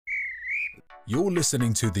You're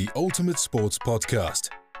listening to the Ultimate Sports Podcast,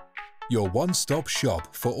 your one-stop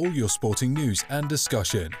shop for all your sporting news and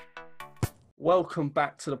discussion. Welcome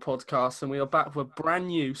back to the podcast, and we are back with a brand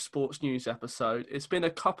new sports news episode. It's been a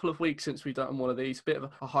couple of weeks since we've done one of these, a bit of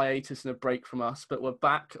a hiatus and a break from us, but we're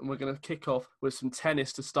back and we're going to kick off with some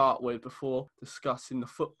tennis to start with before discussing the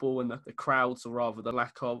football and the crowds, or rather the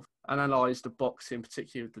lack of, analyse the boxing,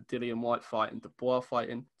 particularly with the Dillian Whyte fight and Dubois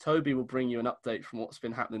fighting. Toby will bring you an update from what's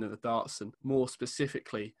been happening in the darts and more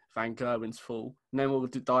specifically Van Gerwen's fall. And then we'll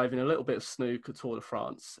dive in a little bit of snooker, Tour de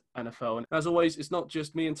France, NFL. And as always, it's not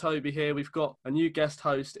just me and Toby here. We've got a new guest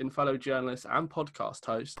host and fellow journalist and podcast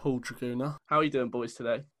host, Paul Draguna. How are you doing, boys,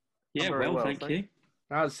 today? Yeah, well, thank you.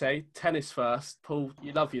 I'd say tennis first. Paul,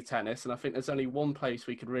 you love your tennis, and I think there's only one place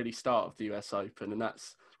we could really start with the US Open, and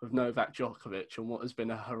that's with Novak Djokovic and what has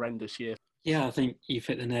been a horrendous year. Yeah, I think you've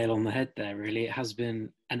hit the nail on the head there, really. It has been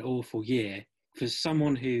an awful year. For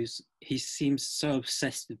someone he seems so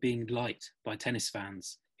obsessed with being liked by tennis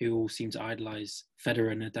fans who all seem to idolise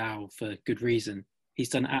Federer and Nadal for good reason. He's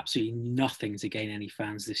done absolutely nothing to gain any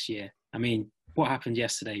fans this year. I mean, what happened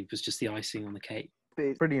yesterday was just the icing on the cake.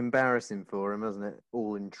 It's pretty embarrassing for him, hasn't it?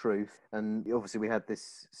 All in truth. And obviously we had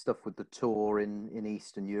this stuff with the tour in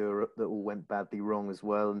Eastern Europe that all went badly wrong as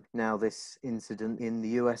well. And now this incident in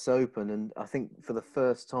the US Open. And I think for the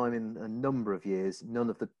first time in a number of years, none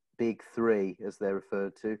of the big three, as they're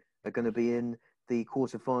referred to, are going to be in the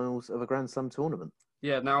quarterfinals of a Grand Slam tournament.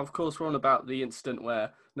 Yeah, now, of course, we're on about the incident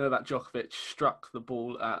where Novak Djokovic struck the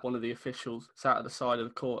ball at one of the officials sat at the side of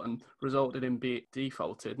the court and resulted in being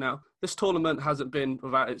defaulted. Now, this tournament hasn't been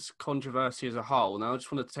without its controversy as a whole. Now, I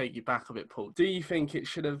just want to take you back a bit, Paul. Do you think it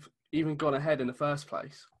should have even gone ahead in the first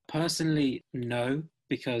place? Personally, no,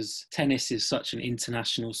 because tennis is such an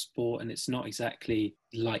international sport and it's not exactly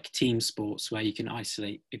like team sports where you can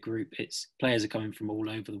isolate a group. It's players are coming from all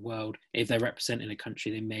over the world. If they're representing a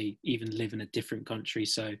country, they may even live in a different country.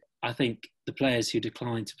 So I think the players who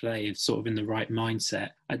decline to play are sort of in the right mindset.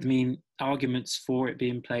 I mean, arguments for it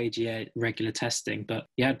being played, yeah, regular testing, but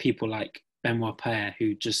you had people like Benoit Paire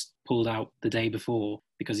who just pulled out the day before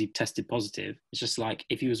because he tested positive. It's just like,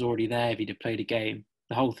 if he was already there, if he'd have played a game,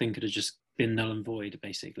 the whole thing could have just been null and void,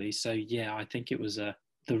 basically. So, yeah, I think it was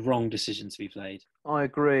the wrong decision to be played. I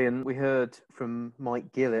agree, and we heard from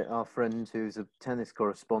Mike Gillett, our friend who's a tennis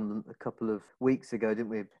correspondent, a couple of weeks ago, didn't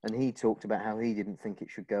we? And he talked about how he didn't think it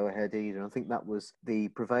should go ahead either. And I think that was the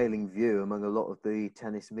prevailing view among a lot of the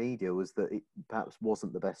tennis media, was that it perhaps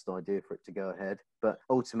wasn't the best idea for it to go ahead. But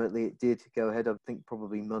ultimately it did go ahead. I think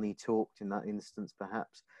probably money talked in that instance,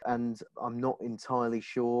 perhaps. And I'm not entirely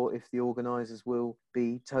sure if the organisers will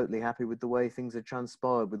be totally happy with the way things have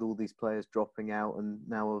transpired, with all these players dropping out, and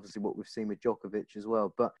now obviously what we've seen with Djokovic as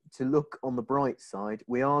well. But to look on the bright side,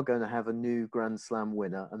 we are going to have a new Grand Slam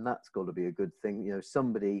winner, and that's got to be a good thing. You know,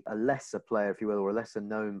 somebody, a lesser player, if you will, or a lesser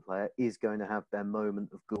known player, is going to have their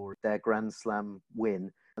moment of glory, their Grand Slam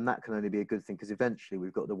win. And that can only be a good thing, because eventually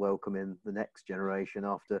we've got to welcome in the next generation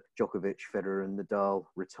after Djokovic, Federer and Nadal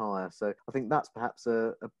retire. So I think that's perhaps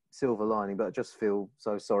a silver lining, but I just feel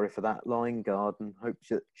so sorry for that line guard and hope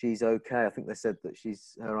that she's okay. I think they said that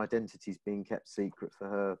her identity's being kept secret for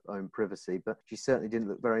her own privacy, but she certainly didn't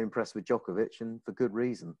look very impressed with Djokovic, and for good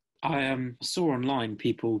reason. I saw online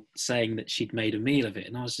people saying that she'd made a meal of it,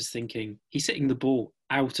 and I was just thinking, he's hitting the ball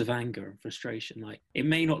out of anger and frustration. Like, it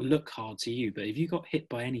may not look hard to you, but if you got hit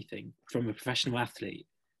by anything from a professional athlete,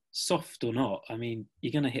 soft or not, I mean,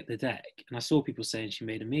 you're going to hit the deck. And I saw people saying she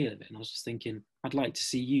made a meal of it, and I was just thinking, I'd like to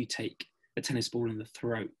see you take a tennis ball in the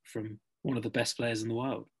throat from one of the best players in the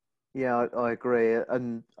world. Yeah, I agree.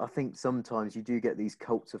 And I think sometimes you do get these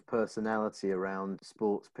cults of personality around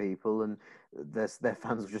sports people, and their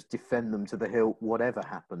fans will just defend them to the hilt, whatever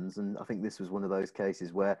happens. And I think this was one of those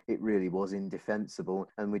cases where it really was indefensible.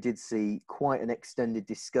 And we did see quite an extended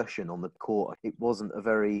discussion on the court. It wasn't a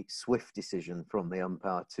very swift decision from the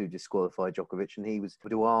umpire to disqualify Djokovic, and he was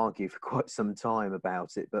to argue for quite some time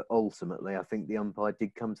about it. But ultimately, I think the umpire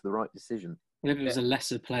did come to the right decision. Well, if it was a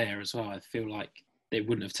lesser player as well, I feel like it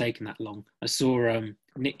wouldn't have taken that long. I saw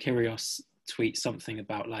Nick Kyrgios tweet something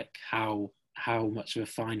about like how much of a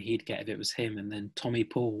fine he'd get if it was him, and then Tommy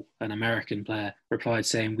Paul, an American player, replied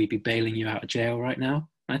saying, "We'd be bailing you out of jail right now."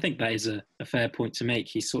 And I think that is a fair point to make.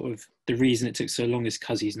 He's sort of, the reason it took so long is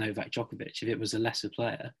because he's Novak Djokovic. If it was a lesser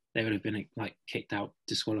player, they would have been like kicked out,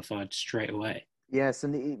 disqualified straight away. Yes,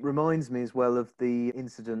 and it reminds me as well of the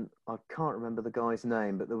incident, I can't remember the guy's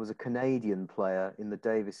name, but there was a Canadian player in the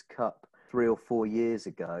Davis Cup 3 or 4 years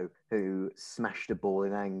ago who smashed a ball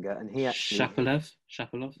in anger, and he actually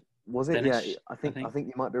Shapovalov. was it? Dennis, Yeah, I think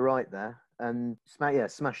you might be right there. and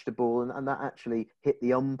smashed the ball, and that actually hit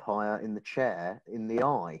the umpire in the chair in the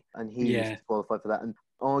eye, and he was disqualified for that. And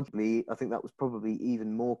arguably, I think that was probably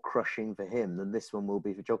even more crushing for him than this one will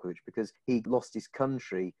be for Djokovic, because he lost his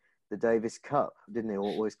country the Davis Cup, didn't he?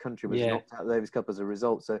 Or his country was knocked out of the Davis Cup as a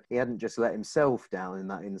result. So he hadn't just let himself down in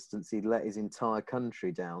that instance, he'd let his entire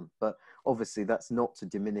country down. But obviously that's not to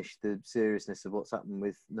diminish the seriousness of what's happened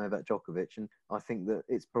with Novak Djokovic. And I think that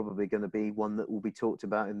it's probably going to be one that will be talked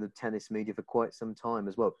about in the tennis media for quite some time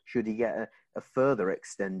as well. Should he get a further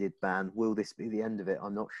extended ban, will this be the end of it?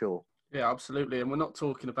 I'm not sure. Yeah, absolutely. And we're not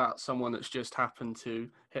talking about someone that's just happened to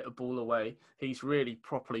hit a ball away. He's really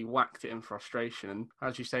properly whacked it in frustration. And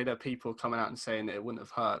as you say, there are people coming out and saying that it wouldn't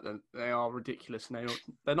have hurt. And they are ridiculous. And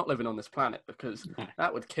they're not living on this planet, because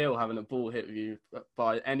that would kill, having a ball hit you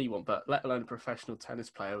by anyone, but let alone a professional tennis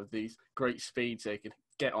player with these great speeds they could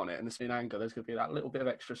get on it. And in anger, there's going to be that little bit of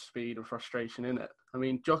extra speed and frustration in it. I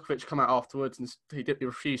mean, Djokovic come out afterwards and he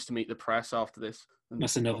refused to meet the press after this.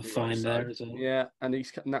 That's another fine there as well. Yeah, and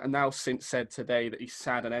he's now since said today that he's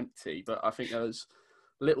sad and empty, but I think there was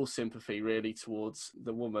little sympathy really towards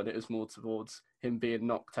the woman. It was more towards him being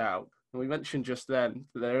knocked out. And we mentioned just then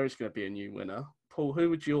that there is going to be a new winner. Paul, who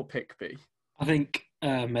would your pick be? I think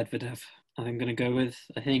Medvedev. I'm going to go with.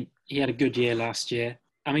 I think he had a good year last year.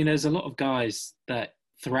 I mean, there's a lot of guys that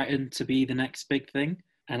threaten to be the next big thing,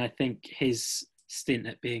 and I think his stint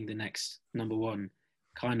at being the next number one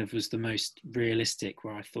kind of was the most realistic,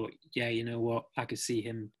 where I thought, yeah, you know what, I could see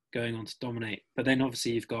him going on to dominate. But then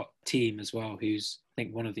obviously you've got Thiem as well, who's I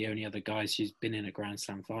think one of the only other guys who's been in a Grand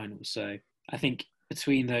Slam final. So I think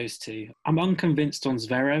between those two, I'm unconvinced on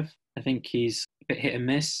Zverev. I think he's a bit hit and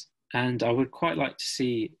miss, and I would quite like to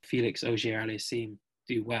see Felix Auger-Aliassime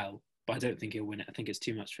do well, but I don't think he'll win it. I think it's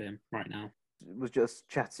too much for him right now. Was just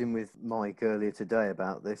chatting with Mike earlier today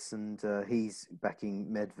about this, and he's backing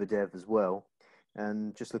Medvedev as well.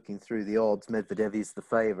 And just looking through the odds, Medvedev is the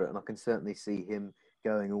favourite, and I can certainly see him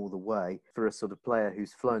going all the way. For a sort of player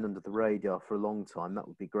who's flown under the radar for a long time, that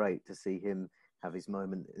would be great to see him have his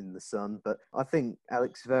moment in the sun. But I think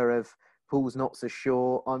Alex Zverev, Paul's not so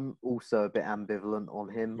sure. I'm also a bit ambivalent on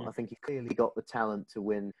him. I think he clearly got the talent to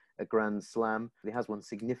win a Grand Slam. He has won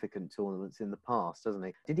significant tournaments in the past, hasn't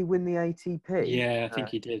he? Did he win the ATP? Yeah, I think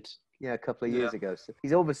he did. Yeah, a couple of years ago. So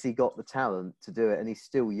he's obviously got the talent to do it, and he's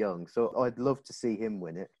still young. So I'd love to see him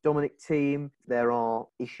win it. Dominic Thiem, there are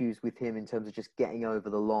issues with him in terms of just getting over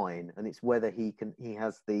the line, and it's whether he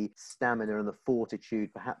has the stamina and the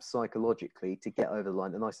fortitude, perhaps psychologically, to get over the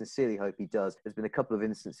line. And I sincerely hope he does. There's been a couple of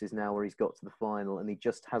instances now where he's got to the final and he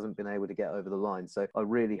just hasn't been able to get over the line. So I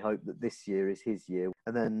really hope that this year is his year.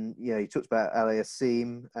 And then, he talked about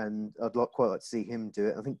Aliassime, and I'd quite like to see him do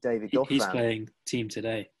it. I think David Goffin. He's playing Thiem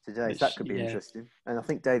today. Which, that could be interesting. And I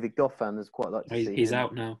think David Goffin has quite like to see him. He's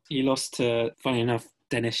out now. He lost to, funny enough,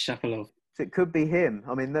 Denis Shapovalov. So it could be him.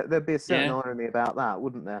 I mean, there'd be a certain irony about that,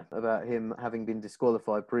 wouldn't there? About him having been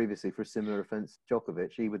disqualified previously for a similar offence to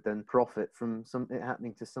Djokovic. He would then profit from it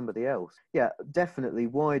happening to somebody else. Yeah, definitely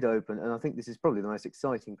wide open. And I think this is probably the most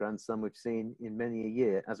exciting Grand Slam we've seen in many a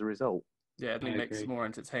year as a result. Yeah, it makes it more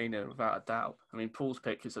entertaining, without a doubt. I mean, Paul's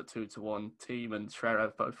pick is at 2-1. Thiem and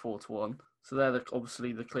Zverev both 4-1. So they're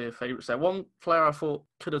obviously the clear favourites there. One player I thought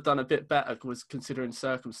could have done a bit better was considering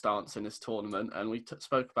circumstance in this tournament, and we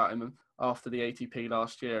spoke about him after the ATP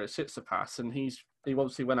last year, Tsitsipas, and he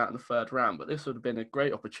obviously went out in the third round, but this would have been a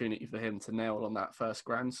great opportunity for him to nail on that first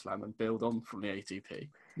Grand Slam and build on from the ATP.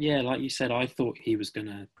 Yeah, like you said, I thought he was going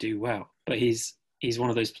to do well, but he's one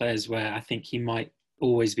of those players where I think he might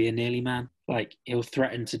always be a nearly man. Like, he'll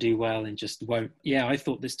threaten to do well and just won't. Yeah, I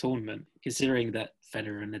thought this tournament, considering that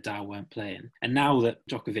Federer and Nadal weren't playing, and now that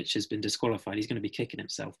Djokovic has been disqualified, he's going to be kicking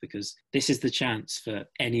himself, because this is the chance for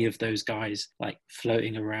any of those guys like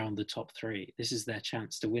floating around the top three. This is their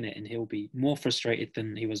chance to win it, and he'll be more frustrated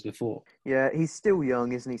than he was before. Yeah, he's still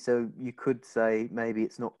young, isn't he? So you could say maybe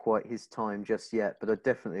it's not quite his time just yet, but I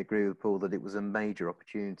definitely agree with Paul that it was a major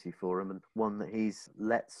opportunity for him and one that he's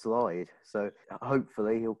let slide. So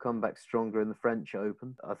hopefully he'll come back stronger in the French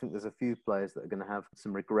Open. I think there's a few players that are going to have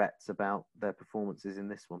some regrets about their performances in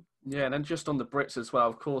this one. Yeah, and then just on the Brits as well,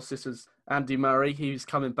 of course, this is Andy Murray. He was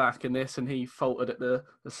coming back in this, and he faltered at the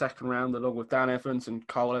second round along with Dan Evans and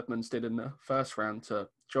Carl Edmonds did in the first round to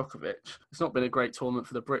Djokovic. It's not been a great tournament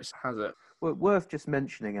for the Brits, has it? Well, worth just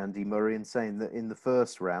mentioning Andy Murray and saying that in the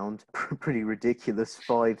first round, pretty ridiculous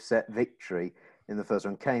 5-set victory in the first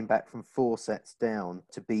round, came back from 4 sets down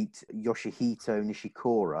to beat Yoshihito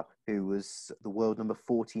Nishikora, who was the world number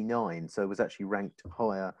 49, so was actually ranked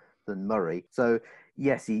higher than Murray. So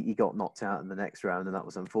yes, he got knocked out in the next round, and that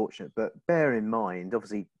was unfortunate. But bear in mind,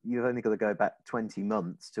 obviously, you've only got to go back 20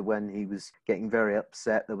 months to when he was getting very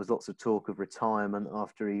upset. There was lots of talk of retirement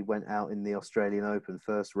after he went out in the Australian Open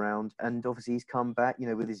first round. And obviously, he's come back,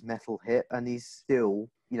 with his metal hip, and he's still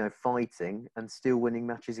fighting and still winning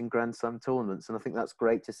matches in Grand Slam tournaments. And I think that's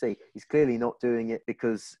great to see. He's clearly not doing it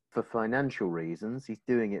because for financial reasons. He's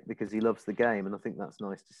doing it because he loves the game. And I think that's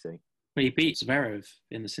nice to see. Well, he beat Zverev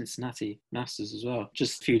in the Cincinnati Masters as well,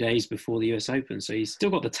 just a few days before the US Open. So he's still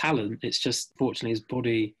got the talent. It's just, fortunately, his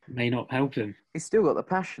body may not help him. He's still got the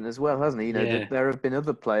passion as well, hasn't he? There have been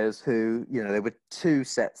other players who, they were 2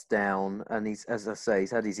 sets down, and he's, as I say,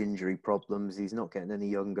 he's had his injury problems. He's not getting any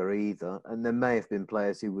younger either. And there may have been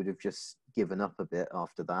players who would have just given up a bit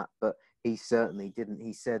after that, but he certainly didn't.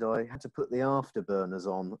 He said, I had to put the afterburners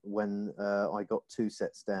on when I got 2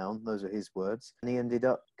 sets down. Those are his words. And he ended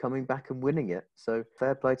up coming back and winning it. So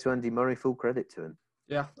fair play to Andy Murray, full credit to him.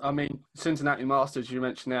 Yeah, I mean, Cincinnati Masters, you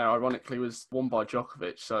mentioned there, ironically, was won by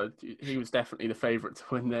Djokovic. So he was definitely the favourite to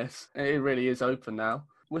win this. It really is open now.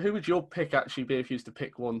 Well, who would your pick actually be if you used to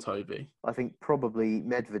pick one, Toby? I think probably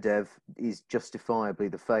Medvedev is justifiably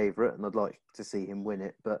the favourite, and I'd like to see him win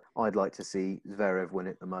it, but I'd like to see Zverev win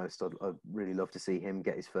it the most. I'd really love to see him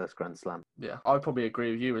get his first Grand Slam. Yeah, I probably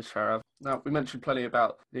agree with you as Zverev. Now, we mentioned plenty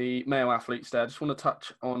about the male athletes there. I just want to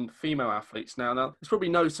touch on female athletes now. Now, there's probably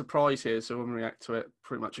no surprise here, so when we react to it,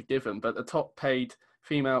 pretty much a given, but the top paid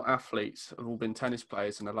female athletes have all been tennis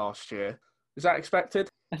players in the last year. Is that expected?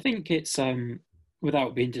 I think it's...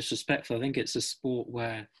 Without being disrespectful, I think it's a sport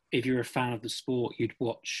where if you're a fan of the sport, you'd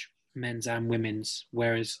watch men's and women's.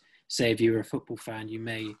 Whereas, say, if you're a football fan, you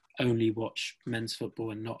may only watch men's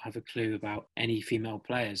football and not have a clue about any female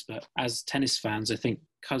players. But as tennis fans, I think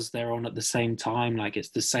because they're on at the same time, like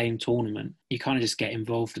it's the same tournament, you kind of just get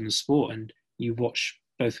involved in the sport and you watch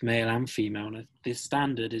both male and female. And the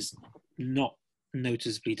standard is not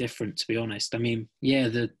noticeably different, to be honest. I mean, yeah,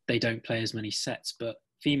 they don't play as many sets, but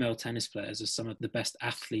female tennis players are some of the best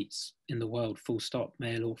athletes in the world, full stop,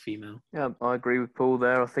 male or female. Yeah, I agree with Paul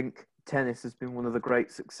there. I think tennis has been one of the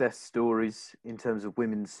great success stories in terms of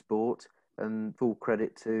women's sport, and full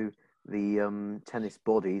credit to the tennis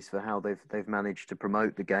bodies for how they've managed to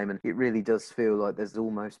promote the game. And it really does feel like there's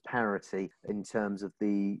almost parity in terms of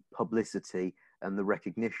the publicity and the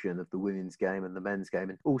recognition of the women's game and the men's game.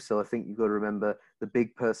 And also, I think you've got to remember the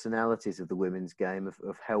big personalities of the women's game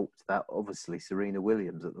have helped that. Obviously, Serena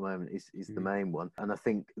Williams at the moment is the main one. And I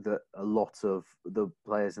think that a lot of the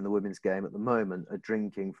players in the women's game at the moment are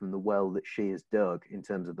drinking from the well that she has dug in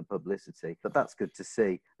terms of the publicity. But that's good to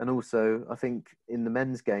see. And also, I think in the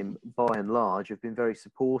men's game, by and large, have been very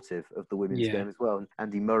supportive of the women's game as well. And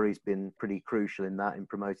Andy Murray's been pretty crucial in that, in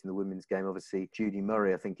promoting the women's game. Obviously, Judy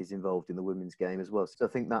Murray, I think, is involved in the women's game as well. So I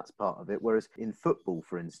think that's part of it. Whereas in football,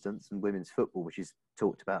 for instance, and women's football, which is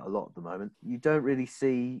talked about a lot at the moment, you don't really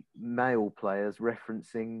see male players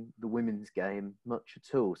referencing the women's game much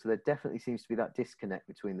at all. So there definitely seems to be that disconnect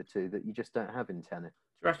between the two that you just don't have in tennis.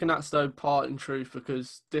 Do you reckon that's, though, part in truth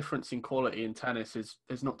because difference in quality in tennis is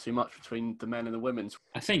not too much between the men and the women's?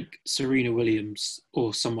 I think Serena Williams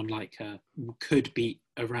or someone like her could beat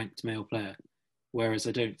a ranked male player, whereas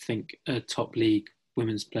I don't think a top league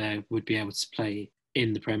women's player would be able to play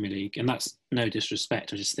in the Premier League. And that's no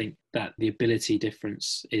disrespect. I just think that the ability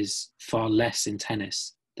difference is far less in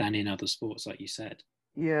tennis than in other sports, like you said.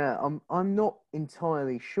 Yeah, I'm not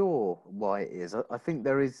entirely sure why it is. I think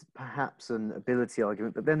there is perhaps an ability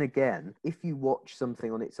argument, but then again, if you watch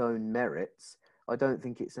something on its own merits, I don't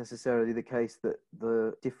think it's necessarily the case that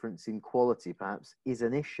the difference in quality perhaps is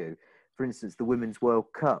an issue. For instance, the Women's World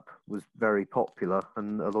Cup was very popular,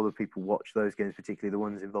 and a lot of people watch those games, particularly the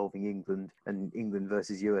ones involving England and England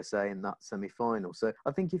versus USA in that semi-final. So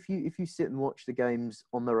I think if you sit and watch the games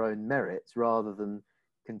on their own merits, rather than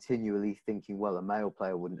continually thinking, well, a male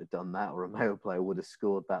player wouldn't have done that, or a male player would have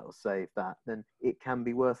scored that or saved that, then it can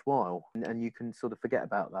be worthwhile. And you can sort of forget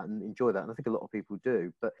about that and enjoy that. And I think a lot of people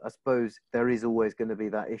do. But I suppose there is always going to be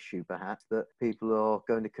that issue, perhaps, that people are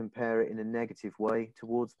going to compare it in a negative way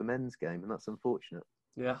towards the men's game. And that's unfortunate.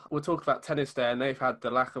 Yeah, we'll talk about tennis there, and they've had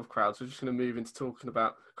the lack of crowds. We're just going to move into talking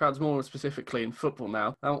about crowds more specifically in football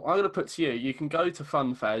now. Now, I'm going to put to you, you can go to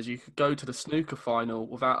fun fairs, you could go to the snooker final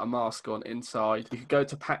without a mask on inside, you could go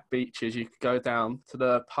to packed beaches, you could go down to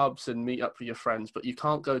the pubs and meet up with your friends, but you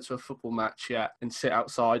can't go to a football match yet and sit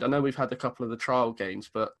outside. I know we've had a couple of the trial games,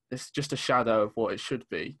 but it's just a shadow of what it should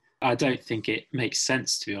be. I don't think it makes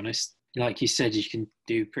sense, to be honest. Like you said, you can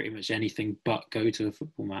do pretty much anything but go to a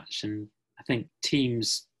football match, and I think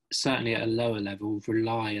teams, certainly at a lower level,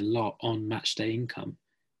 rely a lot on match day income.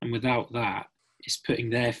 And without that, it's putting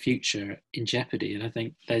their future in jeopardy. And I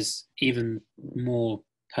think there's even more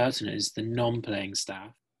pertinent is the non-playing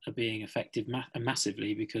staff are being affected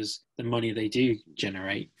massively, because the money they do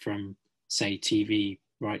generate from, say, TV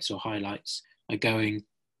rights or highlights are going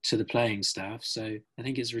to the playing staff. So I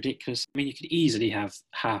think it's ridiculous. I mean, you could easily have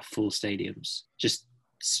half full stadiums, just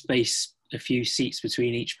space a few seats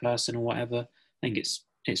between each person or whatever. I think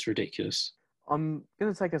it's ridiculous. I'm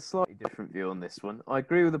going to take a slightly different view on this one. I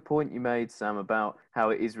agree with the point you made, Sam, about how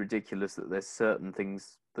it is ridiculous that there's certain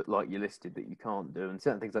things that, like you listed, that you can't do, and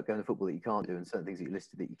certain things like going to football that you can't do, and certain things that you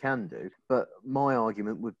listed that you can do. But my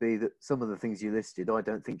argument would be that some of the things you listed, I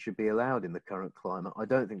don't think should be allowed in the current climate. I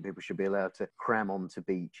don't think people should be allowed to cram onto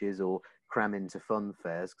beaches or cram into fun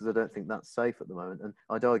fairs, because I don't think that's safe at the moment. And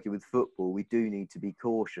I'd argue with football, we do need to be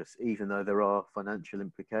cautious, even though there are financial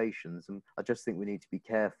implications. And I just think we need to be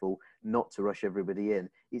careful not to rush everybody in.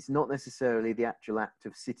 It's not necessarily the actual act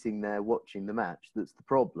of sitting there watching the match that's the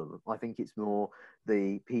problem. I think it's more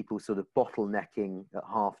the people sort of bottlenecking at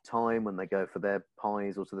half time when they go for their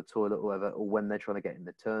pies or to the toilet or whatever, or when they're trying to get in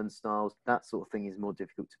the turnstiles. That sort of thing is more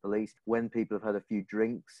difficult to police. When people have had a few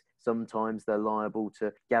drinks, sometimes they're liable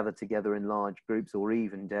to gather together in large groups, or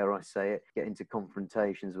even, dare I say it, get into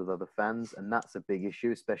confrontations with other fans. And that's a big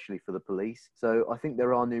issue, especially for the police. So I think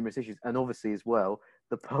there are numerous issues. And obviously as well,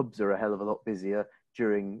 the pubs are a hell of a lot busier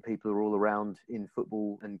during people are all around in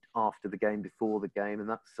football and after the game, before the game, and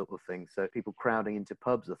that sort of thing. So people crowding into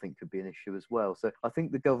pubs, I think, could be an issue as well. So I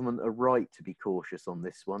think the government are right to be cautious on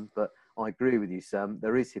this one, but I agree with you, Sam.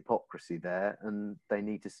 There is hypocrisy there, and they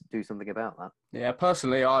need to do something about that. Yeah,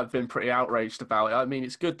 personally, I've been pretty outraged about it. I mean,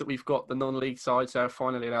 it's good that we've got the non-league sides there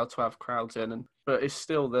finally allowed to have crowds in, but it's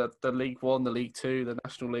still the League One, the League Two, the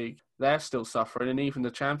National League, they're still suffering, and even the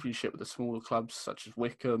Championship with the smaller clubs such as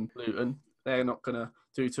Wycombe, Luton, they're not going to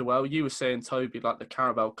do too well. You were saying, Toby, like the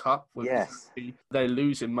Carabao Cup, yes, they're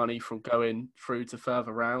losing money from going through to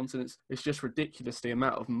further rounds, and it's just ridiculous the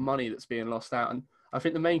amount of money that's being lost out. And I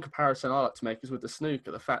think the main comparison I like to make is with the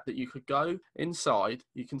snooker, the fact that you could go inside,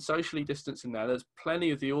 you can socially distance in there. There's plenty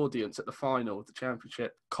of the audience at the final of the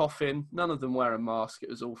Championship coughing, none of them wearing masks, it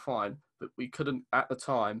was all fine, but we couldn't at the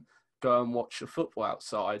time go and watch the football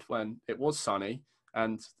outside when it was sunny.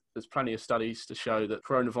 And there's plenty of studies to show that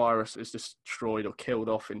coronavirus is destroyed or killed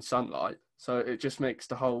off in sunlight. So it just makes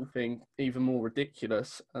the whole thing even more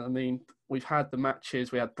ridiculous. I mean, we've had the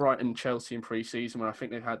matches. We had Brighton and Chelsea in pre-season where I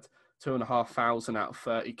think they've had 2,500 out of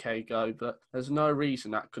 30k go, but there's no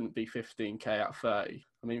reason that couldn't be 15k out of 30.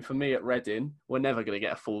 I mean, for me at Reading, we're never going to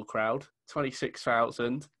get a full crowd.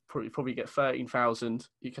 26,000, probably get 13,000.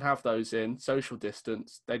 You can have those in, social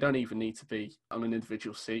distance. They don't even need to be on an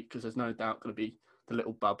individual seat, because there's no doubt going to be the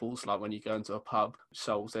little bubbles like when you go into a pub, which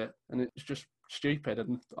solves it. And it's just stupid,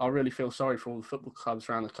 and I really feel sorry for all the football clubs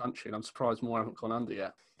around the country, and I'm surprised more haven't gone under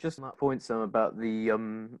yet. Just on that point, Sam, about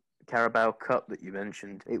the Carabao Cup that you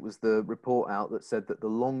mentioned, it was the report out that said that the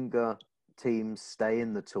longer teams stay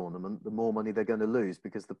in the tournament, the more money they're going to lose,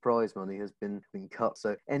 because the prize money has been cut.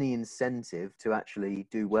 So any incentive to actually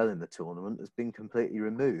do well in the tournament has been completely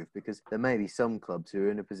removed, because there may be some clubs who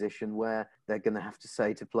are in a position where they're going to have to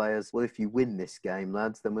say to players, well, if you win this game,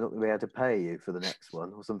 lads, then we're not going to be able to pay you for the next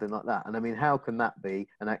one, or something like that. And I mean, how can that be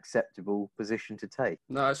an acceptable position to take?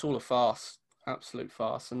 No, it's all a farce. Absolute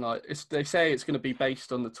farce. And like they say it's going to be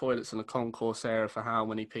based on the toilets and the concourse area for how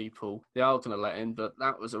many people they are going to let in, but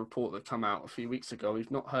that was a report that came out a few weeks ago.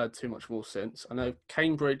 We've not heard too much more since. I know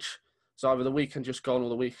Cambridge, so either the weekend just gone or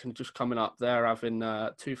the weekend just coming up, they're having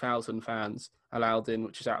 2,000 fans allowed in,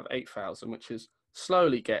 which is out of 8,000, which is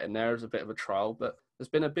slowly getting there as a bit of a trial. But there's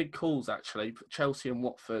been a big calls actually. Chelsea and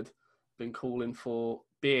Watford been calling for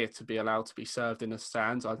beer to be allowed to be served in the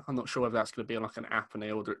stands. I'm not sure whether that's going to be on like an app and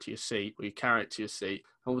they order it to your seat, or you carry it to your seat.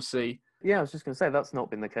 Obviously, yeah, I was just going to say that's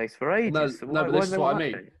not been the case for ages. No, so but this is what I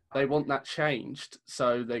mean. Change? They want that changed,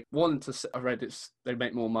 so they want to. I read they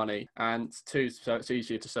make more money, and two, so it's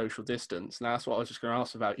easier to social distance. And that's what I was just going to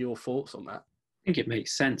ask about your thoughts on that. I think it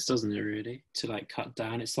makes sense, doesn't it, really, to like cut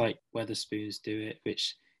down. It's like Weatherspoons do it,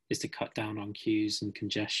 which is to cut down on queues and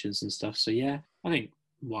congestions and stuff. So yeah, I think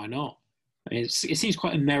why not? I mean, it seems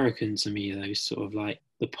quite American to me, though, sort of like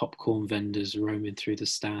the popcorn vendors roaming through the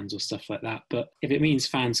stands or stuff like that. But if it means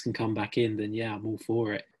fans can come back in, then yeah, I'm all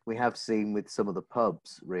for it. we have seen with some of the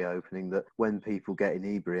pubs reopening that when people get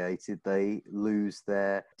inebriated, they lose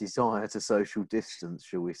their desire to social distance,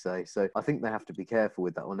 shall we say. So I think they have to be careful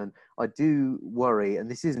with that one. And I do worry, and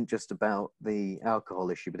this isn't just about the alcohol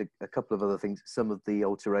issue, but a couple of other things, some of the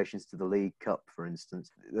alterations to the League Cup, for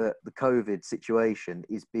instance. The COVID situation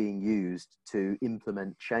is being used to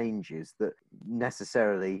implement changes that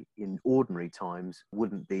necessarily in ordinary times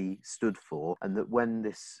wouldn't be stood for, and that when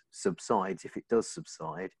this subsides, if it does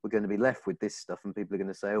subside, we're going to be left with this stuff, and people are going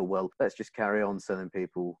to say, oh well, let's just carry on selling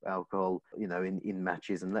people alcohol, in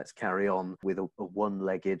matches, and let's carry on with a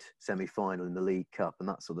one-legged semi-final in the League Cup and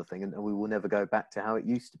that sort of thing, and we will never go back to how it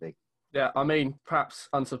used to be. Yeah, I mean, perhaps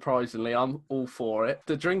unsurprisingly, I'm all for it.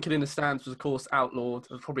 The drinking in the stands was, of course, outlawed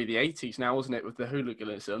probably the 80s now, wasn't it, with the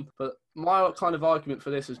hooliganism? But my kind of argument for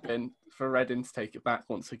this has been for Reading to take it back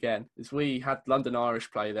once again, is we had London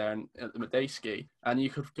Irish play there at the Medeski, and you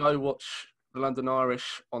could go watch the London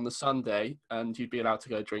Irish on the Sunday and you'd be allowed to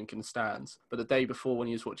go drink in the stands. But the day before when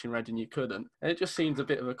you was watching Reading, you couldn't. And it just seems a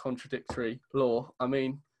bit of a contradictory law. I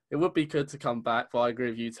mean, it would be good to come back, but I agree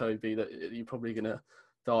with you, Toby, that you're probably going to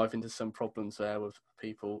dive into some problems there with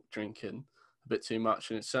people drinking a bit too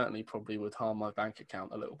much, and it certainly probably would harm my bank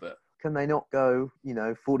account a little bit. Can they not go,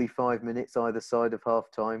 45 minutes either side of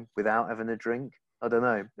half time without having a drink? I don't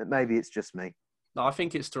know. Maybe it's just me. No, I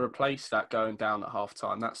think it's to replace that going down at half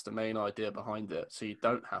time. That's the main idea behind it, so you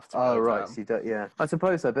don't have to go right, down. So you don't, yeah. I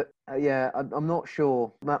suppose so, but I'm not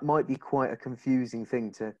sure. That might be quite a confusing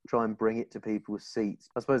thing to try and bring it to people's seats.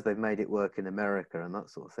 I suppose they've made it work in America and that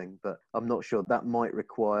sort of thing, but I'm not sure. That might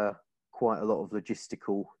require quite a lot of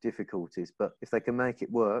logistical difficulties, but if they can make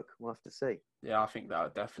it work, we'll have to see. Yeah, I think that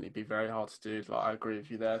would definitely be very hard to do. Like, I agree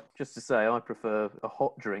with you there. Just to say, I prefer a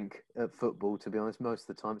hot drink at football, to be honest. Most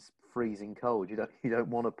of the time it's freezing cold. You don't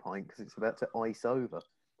want a pint because it's about to ice over.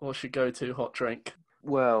 What's your go-to hot drink?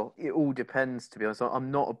 Well, it all depends, to be honest.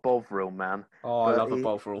 I'm not a Bovril man. Oh, I love a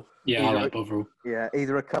Bovril. Yeah, I like Bovril. Yeah,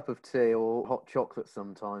 either a cup of tea or hot chocolate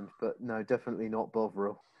sometimes, but no, definitely not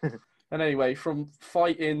Bovril. And anyway, from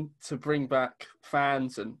fighting to bring back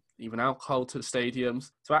fans and even alcohol to the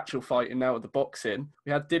stadiums, to actual fighting now with the boxing,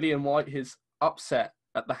 we had Dillian Whyte, his upset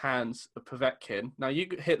at the hands of Povetkin. Now, you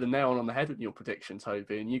hit the nail on the head with your prediction,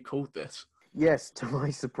 Toby, and you called this. Yes, to my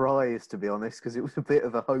surprise, to be honest, because it was a bit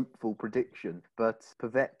of a hopeful prediction. But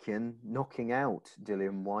Povetkin knocking out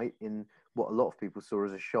Dillian Whyte in what a lot of people saw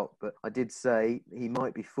as a shock. But I did say he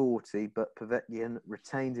might be 40, but Povetkin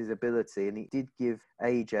retained his ability, and he did give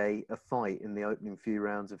AJ a fight in the opening few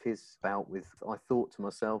rounds of his bout with. I thought to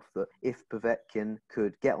myself that if Povetkin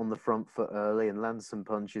could get on the front foot early and land some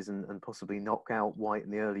punches and possibly knock out Whyte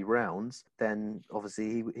in the early rounds, then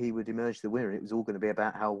obviously he would emerge the winner. It was all going to be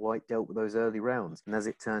about how Whyte dealt with those early rounds. And as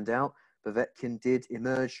it turned out, Povetkin did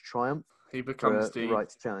emerge triumph. He becomes the right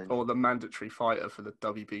to challenge, or the mandatory fighter for the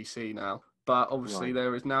WBC now. But obviously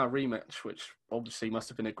there is now a rematch, which obviously must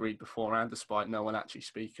have been agreed beforehand, despite no one actually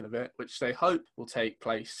speaking of it, which they hope will take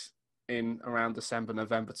place in around December,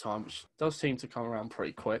 November time, which does seem to come around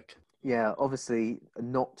pretty quick. Yeah, obviously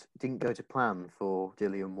didn't go to plan for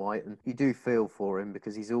Dillian Whyte, and you do feel for him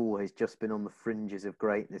because he's always just been on the fringes of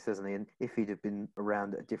greatness, hasn't he? And if he'd have been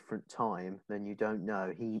around at a different time, then you don't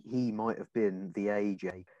know. He might have been the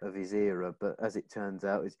AJ of his era, but as it turns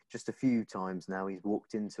out, it's just a few times now he's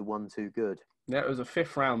walked into one too good. Yeah, it was a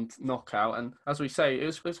 5th round knockout, and as we say,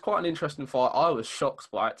 it was quite an interesting fight. I was shocked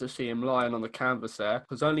by it to see him lying on the canvas there,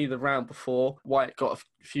 because only the round before, Whyte got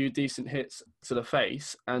a few decent hits to the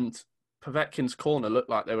face, and Povetkin's corner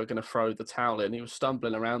looked like they were going to throw the towel in. He was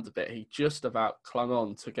stumbling around a bit. He just about clung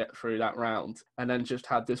on to get through that round, and then just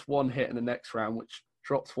had this one hit in the next round, which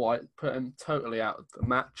dropped Whyte, put him totally out of the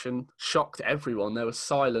match and shocked everyone. There was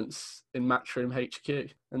silence in Matchroom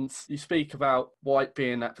HQ. And you speak about Whyte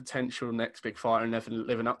being that potential next big fighter and never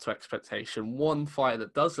living up to expectation. One fighter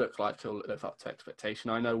that does look like he'll live up to expectation,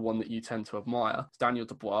 I know one that you tend to admire, is Daniel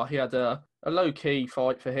Dubois. He had a low-key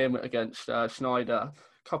fight for him against Schneider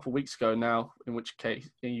a couple of weeks ago now, in which case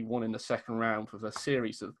he won in the second round with a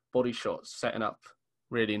series of body shots, setting up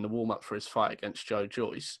really in the warm-up for his fight against Joe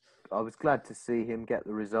Joyce. I was glad to see him get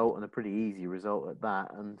the result, and a pretty easy result at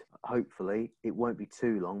that. And hopefully it won't be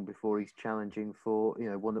too long before he's challenging for,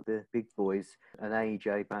 one of the big boys, an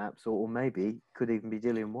AJ perhaps, or maybe could even be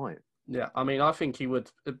Dillian Whyte. Yeah, I mean, I think he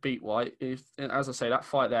would beat Whyte. And as I say, that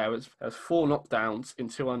fight there was 4 knockdowns in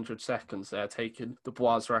 200 seconds there, taking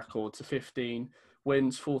Dubois' record to 15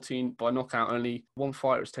 wins, 14 by knockout. Only one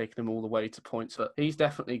fighter has taken him all the way to points. But he's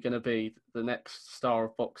definitely going to be the next star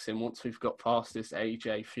of boxing once we've got past this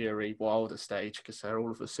AJ Fury Wilder stage, because they're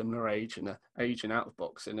all of a similar age and are aging out of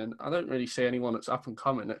boxing. And I don't really see anyone that's up and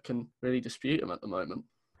coming that can really dispute him at the moment.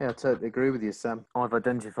 Yeah, I totally agree with you, Sam. I've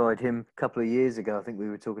identified him a couple of years ago. I think we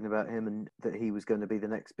were talking about him and that he was going to be the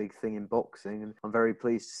next big thing in boxing. And I'm very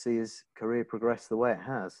pleased to see his career progress the way it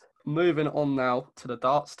has. Moving on now to the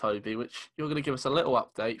darts, Toby, which you're going to give us a little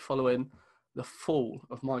update following the fall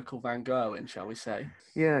of Michael van Gerwen, shall we say.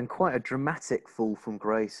 Yeah, and quite a dramatic fall from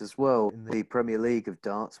grace as well in the Premier League of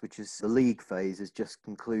darts, which is the league phase has just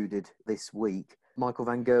concluded this week. Michael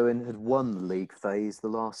van Gerwen had won the league phase the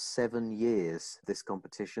last 7 years of this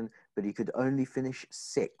competition, but he could only finish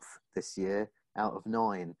 6th this year out of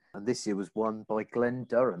 9. And this year was won by Glenn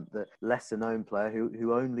Durrant, the lesser-known player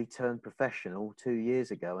who only turned professional 2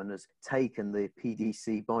 years ago and has taken the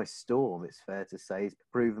PDC by storm, it's fair to say. He's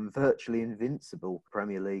proven virtually invincible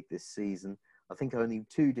Premier League this season. I think only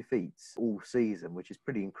 2 defeats all season, which is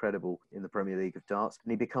pretty incredible in the Premier League of darts. And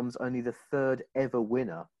he becomes only the 3rd ever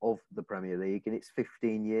winner of the Premier League in its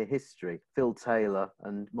 15-year history. Phil Taylor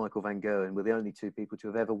and Michael van Gerwen were the only 2 people to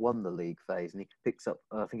have ever won the league phase. And he picks up,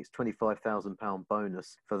 I think it's £25,000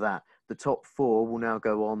 bonus for that. The top 4 will now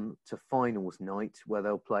go on to finals night, where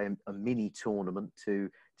they'll play a mini tournament to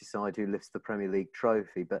decide who lifts the Premier League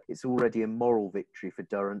trophy. But it's already a moral victory for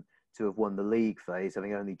Durrant to have won the league phase,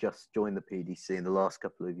 having only just joined the PDC in the last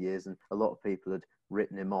couple of years. And a lot of people had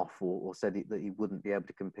written him off or said that he wouldn't be able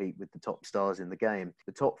to compete with the top stars in the game.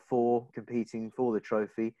 The top 4 competing for the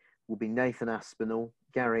trophy will be Nathan Aspinall,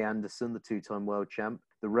 Gary Anderson, the 2-time world champ,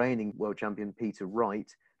 the reigning world champion Peter Wright,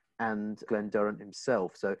 and Glenn Durrant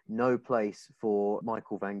himself. So no place for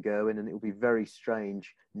Michael van Gerwen, and it will be very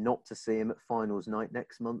strange not to see him at finals night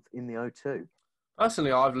next month in the O2.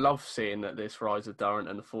 Personally, I've loved seeing that this rise of Durrant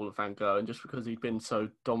and the fall of Van Gerwen, just because he's been so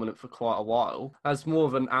dominant for quite a while. As more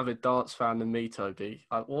of an avid darts fan than me, Toby,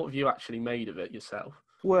 what have you actually made of it yourself?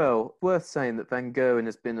 Well, worth saying that Van Gerwen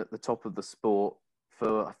has been at the top of the sport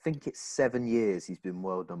for, I think it's 7 years he's been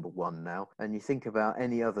world number 1 now. And you think about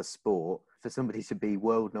any other sport, for somebody to be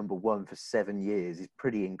world number 1 for 7 years is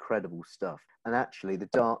pretty incredible stuff. And actually, the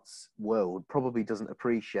darts world probably doesn't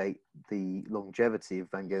appreciate the longevity of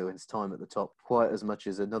Van Gerwen's time at the top quite as much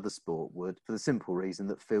as another sport would, for the simple reason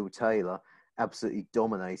that Phil Taylor absolutely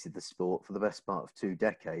dominated the sport for the best part of 2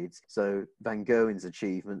 decades. So Van Gerwen's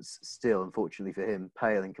achievements still, unfortunately for him,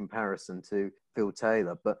 pale in comparison to Phil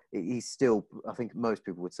Taylor. But he's still, I think most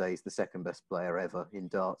people would say, he's the second best player ever in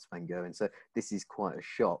darts, Van Gerwen. So this is quite a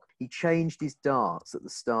shock. He changed his darts at the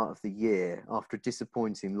start of the year after a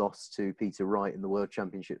disappointing loss to Peter Wright in the World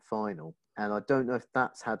Championship final. And I don't know if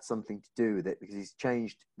that's had something to do with it, because he's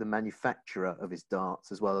changed the manufacturer of his darts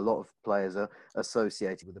as well. A lot of players are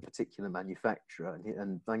associated with a particular manufacturer,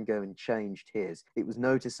 and Van Gerwen changed his. It was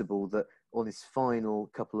noticeable that on his final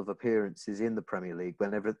couple of appearances in the Premier League,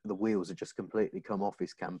 whenever the wheels had just completely come off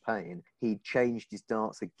his campaign, he changed his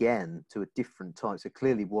darts again to a different type. So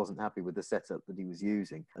clearly wasn't happy with the setup that he was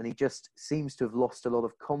using. And he just seems to have lost a lot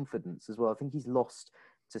of confidence as well. I think he's lost,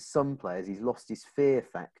 to some players, he's lost his fear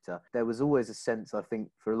factor. There was always a sense, I think,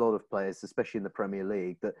 for a lot of players, especially in the Premier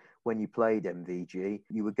League, that when you played MVG,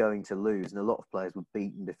 you were going to lose, and a lot of players were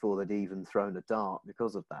beaten before they'd even thrown a dart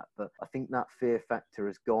because of that. But I think that fear factor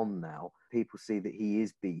has gone now. People see that he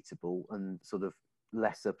is beatable, and sort of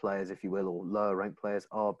lesser players, if you will, or lower ranked players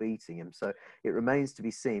are beating him. So it remains to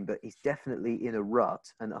be seen, but he's definitely in a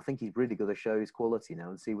rut, and I think he's really got to show his quality now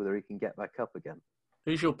and see whether he can get back up again.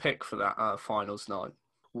 Who's your pick for that finals night?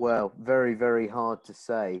 Well, very, very hard to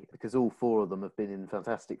say, because all 4 of them have been in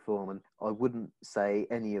fantastic form, and I wouldn't say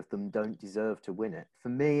any of them don't deserve to win it. For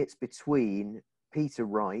me, it's between Peter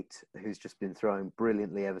Wright, who's just been throwing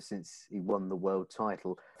brilliantly ever since he won the world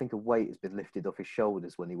title. I think a weight has been lifted off his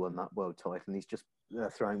shoulders when he won that world title, and he's just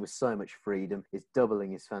throwing with so much freedom. His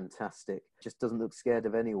doubling is fantastic. Just doesn't look scared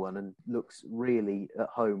of anyone and looks really at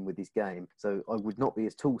home with his game. So I would not be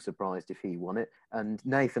at all surprised if he won it. And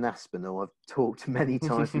Nathan Aspinall, I've talked many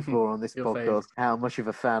times before on this podcast how much of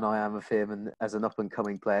a fan I am of him, and as an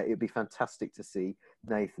up-and-coming player, it'd be fantastic to see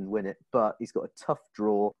Nathan win it. But he's got a tough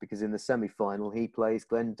draw, because in the semi-final he plays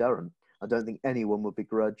Glenn Durrant. I don't think anyone would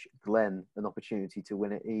begrudge Glenn an opportunity to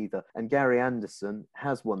win it either. And Gary Anderson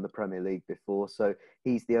has won the Premier League before, so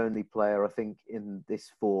he's the only player, I think, in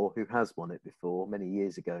this 4 who has won it before, many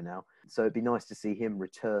years ago now. So it'd be nice to see him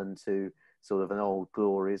return to sort of an old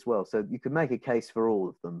glory as well. So you could make a case for all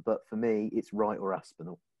of them, but for me, it's Wright or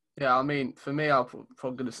Aspinall. Yeah, I mean, for me, I'm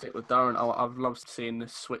probably going to stick with Durrant. I've loved seeing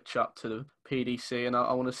this switch up to the PDC, and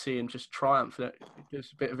I want to see him just triumph. It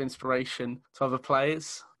gives a bit of inspiration to other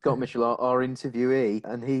players. Scott Mitchell, our interviewee,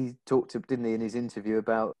 and he talked, didn't he, in his interview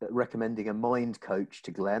about recommending a mind coach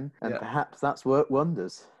to Glenn, and perhaps that's worked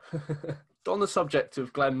wonders. On the subject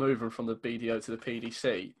of Glenn moving from the BDO to the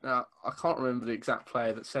PDC, now I can't remember the exact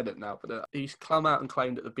player that said it now, but he's come out and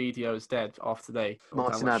claimed that the BDO is dead after they...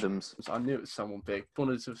 Martin Adams. I knew it was someone big.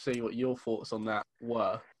 Wanted to see what your thoughts on that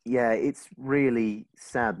were. Yeah, it's really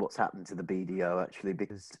sad what's happened to the BDO, actually,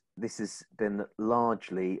 because this has been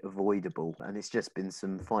largely avoidable, and it's just been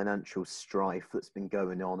some financial strife that's been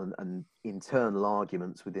going on and internal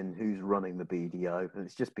arguments within who's running the BDO, and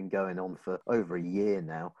it's just been going on for over a year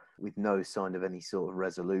now with no sign of any sort of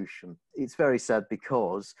resolution. It's very sad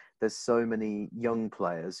because there's so many young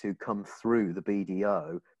players who come through the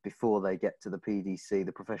BDO before they get to the PDC,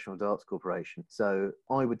 the Professional Darts Corporation. So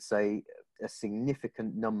I would say a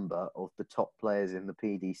significant number of the top players in the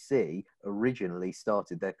PDC originally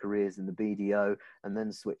started their careers in the BDO and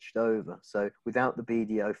then switched over. So without the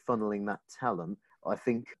BDO funneling that talent, I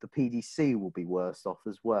think the PDC will be worse off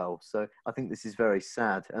as well. So I think this is very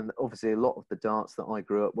sad. And obviously a lot of the darts that I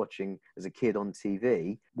grew up watching as a kid on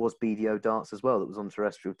TV was BDO darts as well. That was on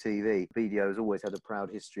terrestrial TV. BDO has always had a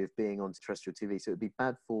proud history of being on terrestrial TV. So it'd be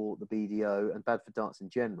bad for the BDO and bad for darts in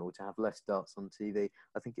general to have less darts on TV.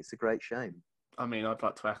 I think it's a great shame. I mean, I'd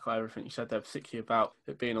like to echo everything you said there, particularly about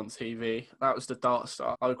it being on TV. That was the darts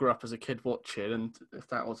that I grew up as a kid watching, and if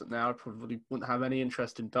that wasn't now, I probably wouldn't have any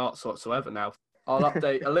interest in darts whatsoever now. I'll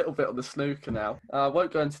update a little bit on the snooker now. I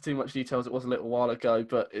won't go into too much detail as it was a little while ago,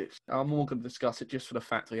 but I'm more going to discuss it just for the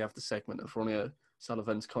fact we have the segment of Ronnie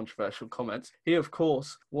O'Sullivan's controversial comments. He, of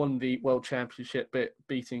course, won the World Championship,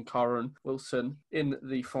 beating Karen Wilson in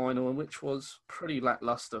the final, and which was pretty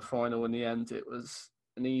lacklustre final in the end. It was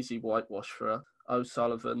an easy whitewash for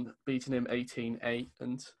O'Sullivan, beating him 18-8,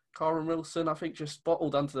 and Karen Wilson, I think, just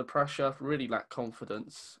bottled under the pressure, really lacked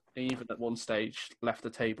confidence. He even at one stage left the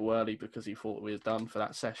table early because he thought we were done for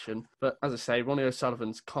that session. But as I say, Ronnie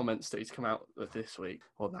O'Sullivan's comments that he's come out with this week,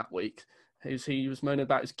 or that week, he was moaning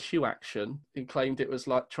about his cue action and claimed it was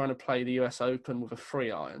like trying to play the US Open with a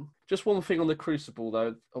free iron. Just one thing on the Crucible,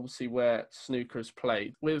 though, obviously where snooker is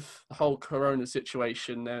played. With the whole corona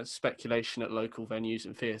situation, there's speculation that local venues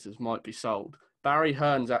and theatres might be sold. Barry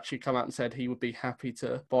Hearn's actually come out and said he would be happy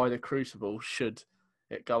to buy the Crucible should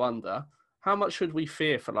it go under. How much should we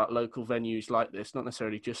fear for like local venues like this? Not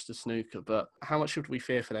necessarily just the snooker, but how much should we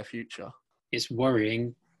fear for their future? It's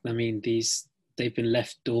worrying. I mean, they've been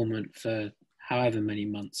left dormant for however many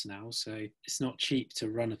months now, so it's not cheap to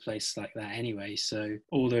run a place like that anyway. So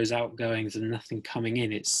all those outgoings and nothing coming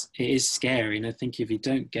in, it is scary. And I think if you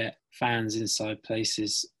don't get fans inside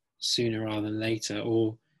places sooner rather than later,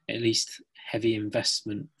 or at least heavy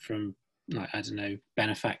investment from, like, I don't know,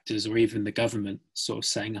 benefactors or even the government sort of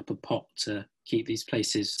setting up a pot to keep these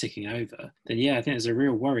places ticking over, then yeah, I think there's a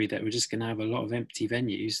real worry that we're just going to have a lot of empty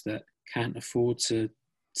venues that can't afford to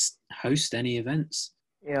host any events.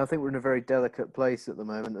 Yeah, I think we're in a very delicate place at the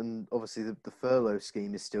moment, and obviously the furlough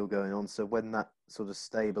scheme is still going on. So when that sort of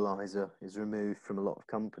stabiliser is removed from a lot of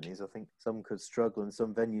companies, I think some could struggle and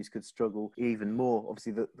some venues could struggle even more.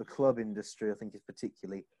 Obviously, the club industry, I think, is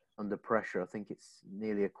particularly under pressure. I think it's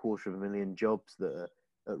nearly 250,000 jobs that are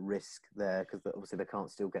at risk there because obviously they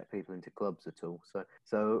can't still get people into clubs at all.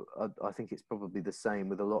 So I think it's probably the same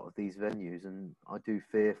with a lot of these venues, and I do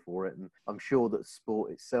fear for it. And I'm sure that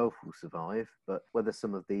sport itself will survive, but whether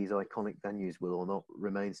some of these iconic venues will or not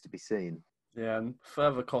remains to be seen. Yeah, and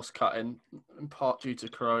further cost cutting, in part due to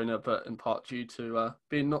Corona, but in part due to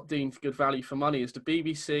being not deemed good value for money, is the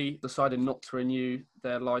BBC decided not to renew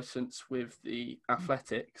their licence with the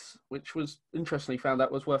Athletics, which was interestingly found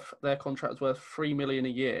out was their contract was worth $3 million a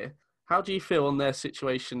year. How do you feel on their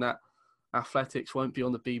situation that Athletics won't be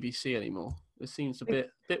on the BBC anymore? It seems a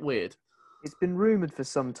bit weird. It's been rumoured for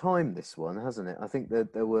some time, this one, hasn't it? I think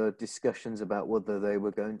that there were discussions about whether they were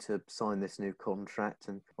going to sign this new contract,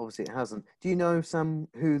 and obviously it hasn't. Do you know, Sam,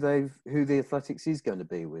 who the Athletics is going to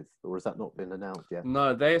be with, or has that not been announced yet?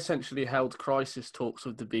 No, they essentially held crisis talks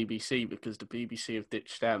with the BBC because the BBC have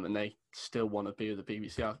ditched them and they still want to be with the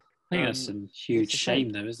BBC. I think that's a huge shame,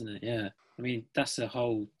 though, isn't it? Yeah. I mean, that's a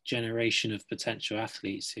whole generation of potential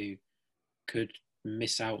athletes who could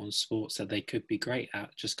miss out on sports that they could be great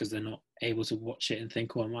at just because they're not able to watch it and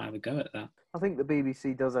think, oh, I might have a go at that. I think the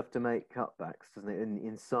BBC does have to make cutbacks, doesn't it,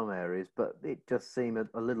 in some areas, but it does seem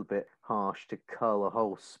a little bit harsh to cull a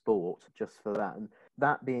whole sport just for that. And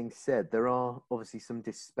that being said, there are obviously some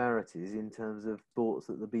disparities in terms of sports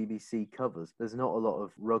that the BBC covers. There's not a lot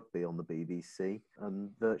of rugby on the BBC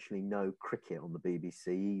and virtually no cricket on the BBC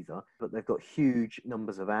either, but they've got huge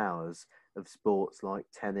numbers of hours of sports like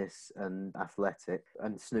tennis and athletic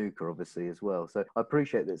and snooker, obviously, as well. So I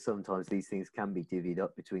appreciate that sometimes these things can be divvied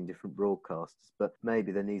up between different broadcasters, but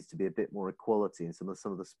maybe there needs to be a bit more equality in some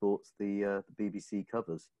of the sports the BBC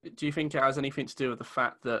covers. Do you think it has anything to do with the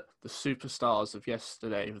fact that the superstars of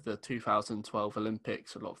yesterday, with the 2012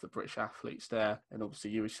 Olympics, a lot of the British athletes there, and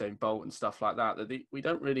obviously Usain Bolt and stuff like that, we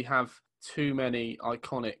don't really have too many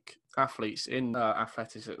iconic athletes in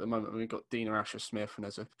athletics at the moment? We've got Dina Asher-Smith and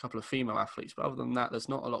there's a couple of female athletes, but other than that, there's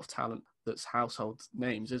not a lot of talent that's household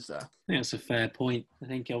names, is there? I think that's a fair point. I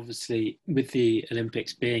think obviously with the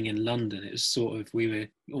Olympics being in London, it was sort of, we were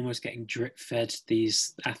almost getting drip fed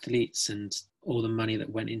these athletes and all the money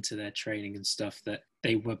that went into their training and stuff, that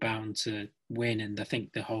they were bound to win. And I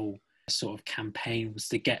think the whole sort of campaign was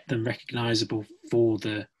to get them recognisable for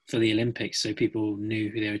the Olympics, so people knew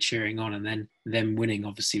who they were cheering on, and then them winning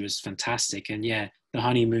obviously was fantastic. And yeah, the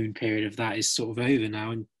honeymoon period of that is sort of over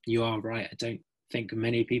now, and you are right, I don't think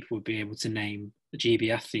many people would be able to name the GB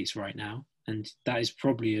athletes right now, and that is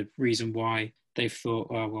probably a reason why they've thought,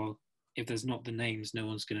 oh, well, if there's not the names, no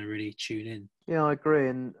one's going to really tune in. Yeah, I agree,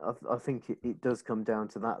 and I think it does come down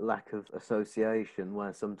to that lack of association,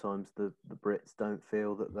 where sometimes the Brits don't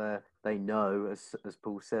feel that they know, as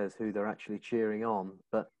Paul says, who they're actually cheering on.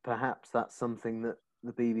 But perhaps that's something that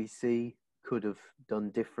the BBC could have done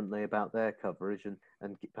differently about their coverage, and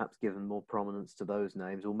perhaps given more prominence to those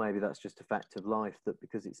names. Or maybe that's just a fact of life, that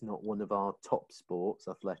because it's not one of our top sports,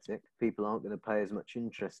 athletic, people aren't going to pay as much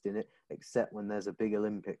interest in it, except when there's a big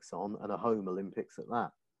Olympics on, and a home Olympics at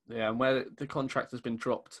that. Yeah, and where the contract has been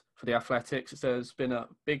dropped for the athletics, there's been a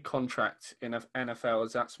big contract in NFL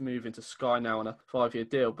as that's moving to Sky now on a 5-year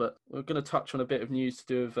deal. But we're going to touch on a bit of news to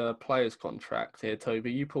do with a player's contract here,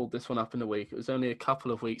 Toby. You pulled this one up in the week. It was only a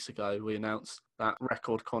couple of weeks ago we announced that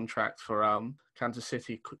record contract for Kansas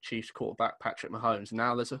City Chiefs quarterback Patrick Mahomes. And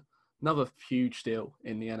now there's another huge deal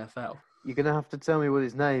in the NFL. You're going to have to tell me what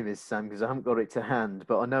his name is, Sam, because I haven't got it to hand.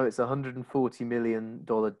 But I know it's a $140 million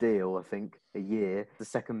deal, I think, a year. The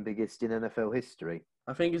second biggest in NFL history.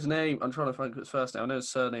 I think his name, I'm trying to find his first name. I know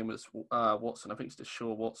his surname was Watson. I think it's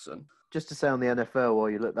Deshaun Watson. Just to say on the NFL while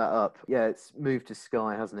you look that up, yeah, it's moved to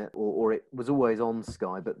Sky, hasn't it? Or it was always on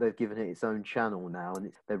Sky, but they've given it its own channel now,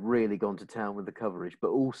 and they've really gone to town with the coverage. But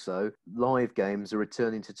also, live games are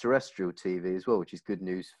returning to terrestrial TV as well, which is good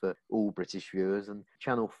news for all British viewers. And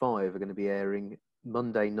Channel 5 are going to be airing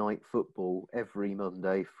Monday Night Football every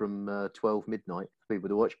Monday from 12 midnight for people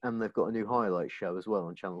to watch, and they've got a new highlight show as well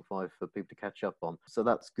on Channel 5 for people to catch up on. So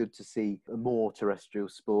that's good to see a more terrestrial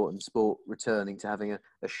sport, and sport returning to having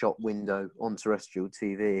a shop window on terrestrial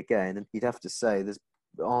TV again. And you'd have to say there's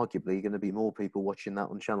arguably going to be more people watching that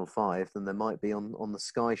on Channel 5 than there might be on the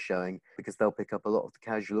Sky showing, because they'll pick up a lot of the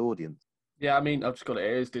casual audience. Yeah, I mean, I've just got it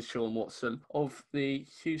here. It is Deshaun Watson of the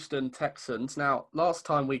Houston Texans. Now, last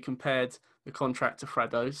time we compared the contract to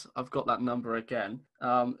Fredo's, I've got that number again.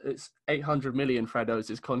 It's 800 million Fredo's.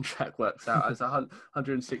 His contract works out as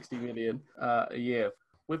 160 million a year.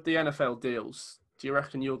 With the NFL deals, do you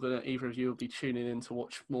reckon either of you will be tuning in to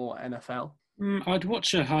watch more NFL? I'd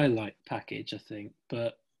watch a highlight package, I think,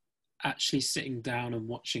 but actually sitting down and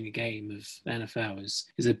watching a game of NFL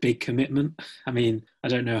is a big commitment. I mean, I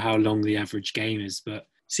don't know how long the average game is, but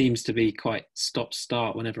seems to be quite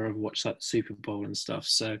stop-start whenever I watch like the Super Bowl and stuff.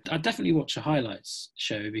 So I'd definitely watch a highlights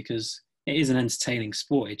show, because it is an entertaining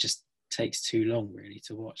sport. It just takes too long really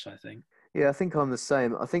to watch, I think. Yeah, I think I'm the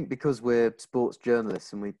same. I think because we're sports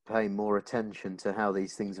journalists and we pay more attention to how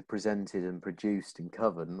these things are presented and produced and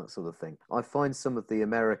covered and that sort of thing, I find some of the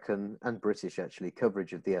American and British actually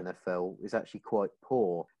coverage of the NFL is actually quite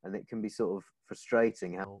poor, and it can be sort of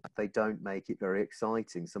frustrating how they don't make it very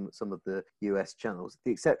exciting, some of the US channels.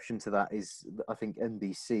 The exception to that is, I think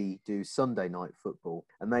NBC do Sunday Night Football,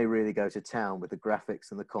 and they really go to town with the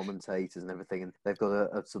graphics and the commentators and everything, and they've got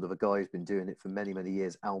a sort of a guy who's been doing it for many, many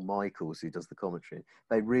years, Al Michaels, who does the commentary.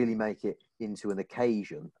 They really make it into an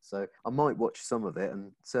occasion. So I might watch some of it,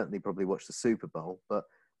 and certainly probably watch the Super Bowl, but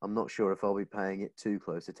I'm not sure if I'll be paying it too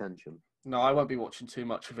close attention. No, I won't be watching too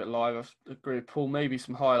much of it live. I agree with Paul, maybe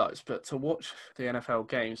some highlights, but to watch the NFL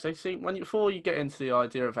games, they seem, before you get into the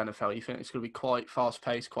idea of NFL, you think it's going to be quite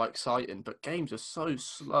fast-paced, quite exciting, but games are so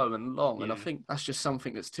slow and long, yeah. And I think that's just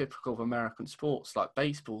something that's typical of American sports. Like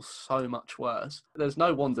baseball's so much worse. There's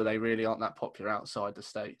no wonder they really aren't that popular outside the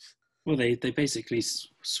States. Well, they basically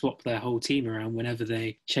swap their whole team around whenever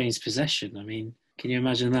they change possession. I mean, can you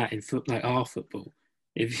imagine that in our football?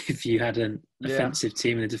 If you had an offensive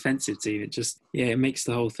team and a defensive team, it makes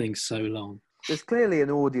the whole thing so long. There's clearly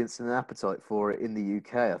an audience and an appetite for it in the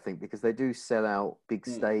UK, I think, because they do sell out big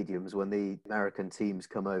stadiums when the American teams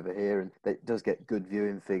come over here, and it does get good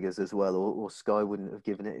viewing figures as well, or Sky wouldn't have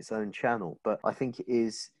given it its own channel. But I think it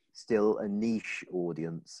is still a niche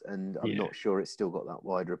audience, and I'm Yeah. not sure it's still got that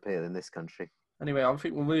wider appeal in this country. Anyway, I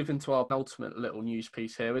think we'll move into our ultimate little news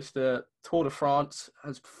piece here. It's the Tour de France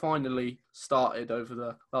has finally started over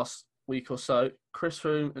the last week or so. Chris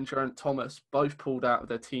Froome and Geraint Thomas both pulled out of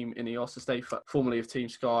their team Ineos, as they formerly of Team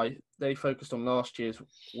Sky. They focused on last year's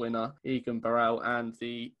winner, Egan Bernal, and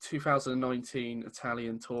the 2019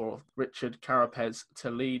 Italian Tour, Richard Carapaz, to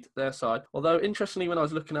lead their side. Although, interestingly, when I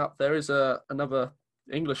was looking up, there is another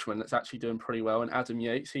Englishman that's actually doing pretty well, and Adam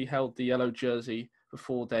Yates. He held the yellow jersey for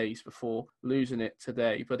 4 days before losing it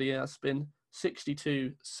today, but he has been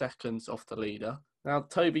 62 seconds off the leader. Now,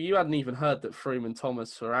 Toby, you hadn't even heard that Froome and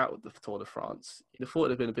Thomas were out of the Tour de France. You'd have thought it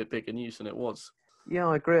had been a bit bigger news than it was. Yeah,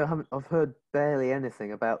 I agree. I've heard barely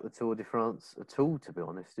anything about the Tour de France at all, to be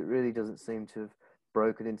honest. It really doesn't seem to have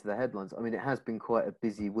broken into the headlines. I mean, it has been quite a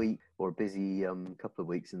busy week, or a busy couple of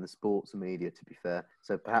weeks in the sports media, to be fair.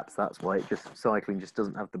 So perhaps that's why cycling just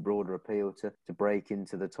doesn't have the broader appeal to break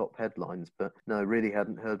into the top headlines. But no, really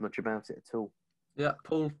hadn't heard much about it at all. Yeah,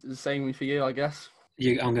 Paul, the same for you, I guess.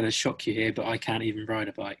 I'm going to shock you here, but I can't even ride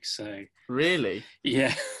a bike. So Really?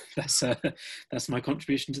 yeah, that's my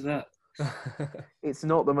contribution to that. It's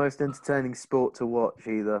not the most entertaining sport to watch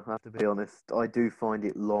either, I have to be honest. I do find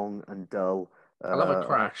it long and dull. I love a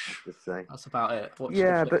crash. I have to say. That's about it.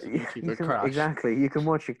 Yeah, but you can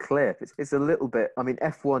watch a clip. It's a little bit. I mean,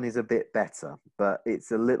 F1 is a bit better, but it's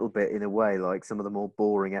a little bit in a way like some of the more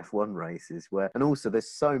boring F1 races. And also there's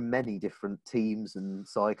so many different teams and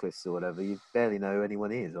cyclists or whatever. You barely know who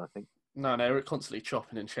anyone is, I think. No, they're constantly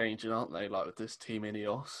chopping and changing, aren't they? Like with this team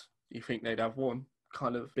Ineos, you think they'd have one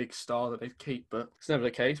kind of big star that they'd keep, but it's never the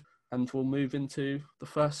case. And we'll move into the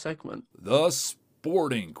first segment. The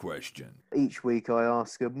sporting question. Each week I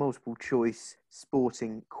ask a multiple choice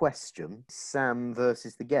sporting question. Sam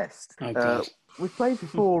versus the guest. Oh, God. We've played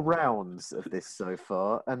 4 rounds of this so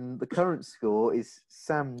far, and the current score is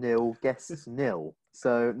Sam 0, guests 0.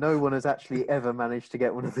 So no one has actually ever managed to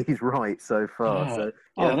get one of these right so far.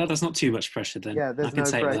 That's not too much pressure then. Yeah, I can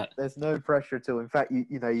take that. There's no pressure at all. In fact,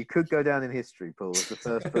 you could go down in history, Paul, as the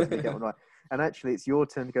first person to get one right. And actually, it's your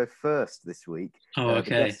turn to go first this week. Oh,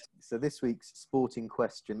 okay. So this week's sporting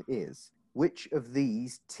question is, which of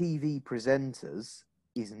these TV presenters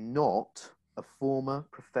is not a former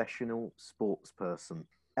professional sports person?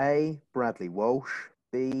 A, Bradley Walsh.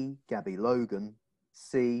 B, Gabby Logan.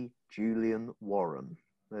 C, Julian Warren.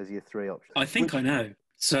 Those are your 3 options. I think I know.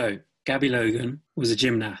 So, Gabby Logan was a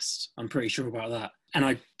gymnast. I'm pretty sure about that. And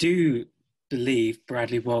I do believe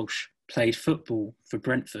Bradley Walsh played football for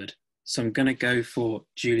Brentford. So I'm going to go for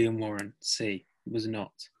Julian Warren. C, was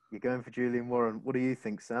not. You're going for Julian Warren. What do you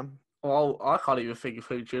think, Sam? Well, I can't even think of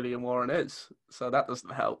who Julian Warren is, so that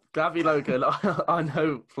doesn't help. Gabby Logan, I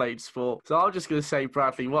know played sport, so I'm just going to say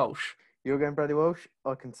Bradley Walsh. You're going Bradley Walsh?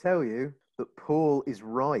 I can tell you that Paul is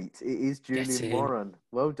right. It is Julian Warren.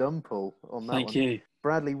 Well done, Paul, on that one. Thank you.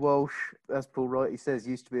 Bradley Walsh, as Paul rightly says,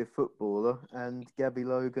 used to be a footballer, and Gabby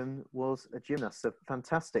Logan was a gymnast. So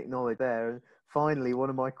fantastic knowledge there. And finally, one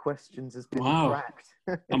of my questions has been cracked.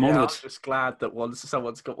 I'm honoured. I'm just glad that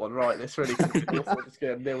someone's got one right. This really could be just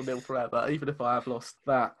going 0-0 forever, even if I have lost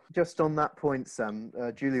that. Just on that point, Sam,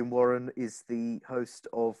 Julian Warren is the host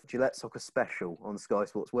of Gillette Soccer Special on Sky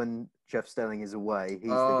Sports. When Jeff Stelling is away, he's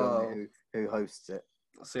the guy who hosts it.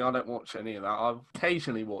 See, I don't watch any of that. I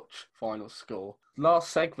occasionally watch Final Score.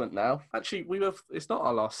 Last segment now. Actually, it's not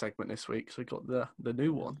our last segment this week, so we got the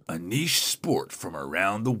new one. A niche sport from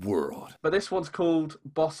around the world. But this one's called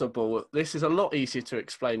Bossa Ball. This is a lot easier to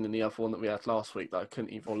explain than the other one that we had last week that I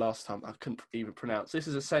couldn't even pronounce. This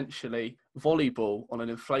is essentially volleyball on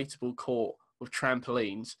an inflatable court with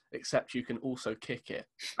trampolines, except you can also kick it.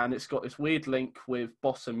 And it's got this weird link with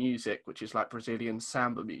bossa music, which is like Brazilian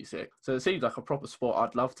samba music. So it seems like a proper sport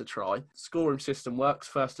I'd love to try. Scoring system works,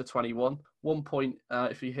 1st to 21. 1 point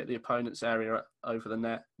if you hit the opponent's area over the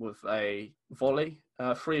net with a volley.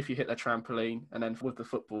 3 if you hit their trampoline. And then with the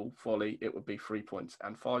football volley, it would be 3 points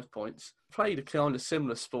and 5 points. Played a kind of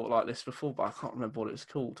similar sport like this before, but I can't remember what it was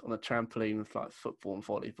called, on a trampoline with like football and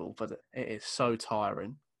volleyball. But it is so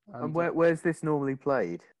tiring. And where's this normally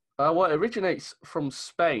played? Well, it originates from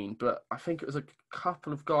Spain, but I think it was a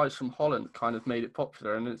couple of guys from Holland kind of made it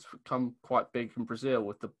popular, and it's become quite big in Brazil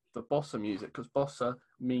with the bossa music, because bossa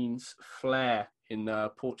means flair in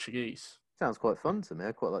Portuguese. Sounds quite fun to me.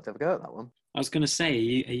 I'd quite like to have a go at that one. I was going to say,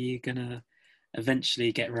 are you going to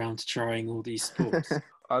eventually get around to trying all these sports?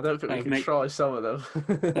 I don't think we can try some of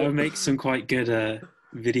them. That would make some quite good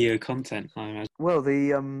video content, I imagine. Well,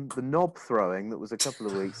 the knob throwing that was a couple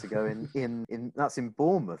of weeks ago in that's in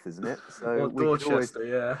Bournemouth, isn't it? So Or we could always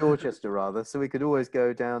Dorchester, Dorchester rather. So we could always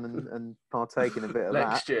go down and partake in a bit of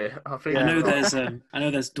next that. year. I think I know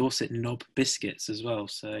right. there's Dorset knob biscuits as well.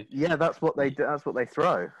 So Yeah, that's what they do. That's what they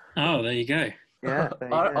throw. oh, there you go. Yeah, there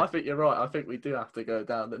you go. I think you're right. I think we do have to go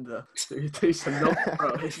down and do some knob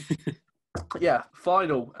throwing. Yeah,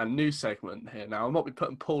 final and new segment here now. I might be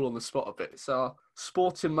putting Paul on the spot a bit. It's our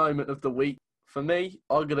sporting moment of the week. For me,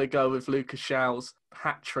 I'm going to go with Lucas Shaw's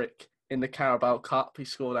hat-trick in the Carabao Cup. He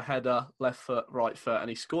scored a header, left foot, right foot, and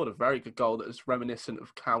he scored a very good goal that is reminiscent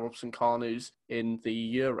of Cal Robson-Carnew's in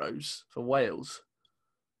the Euros for Wales.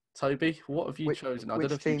 Toby, what have you chosen? I don't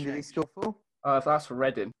know Which team did he score for? That's for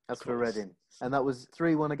Reading. That's for Reading. And that was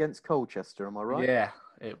 3-1 against Colchester, am I right? Yeah,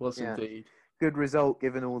 it was indeed. Good result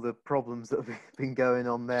given all the problems that have been going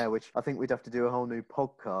on there, which I think we'd have to do a whole new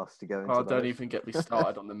podcast to go into. Oh, don't even get me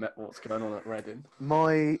started on what's going on at Reading.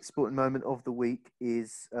 My sporting moment of the week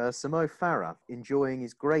is Sir Mo Farah enjoying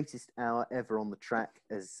his greatest hour ever on the track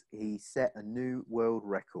as he set a new world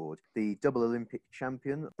record. The double Olympic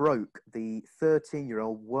champion broke the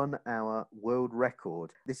 13-year-old 1-hour world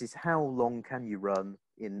record. This is how long can you run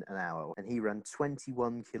in an hour, and he ran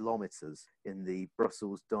 21 kilometres in the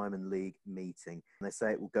Brussels Diamond League meeting. And they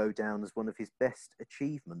say it will go down as one of his best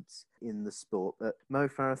achievements in the sport. But Mo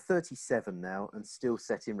Farah, 37 now, and still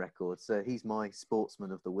setting records. So he's my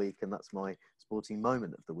sportsman of the week, and that's my sporting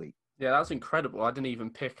moment of the week. Yeah, that's incredible. I didn't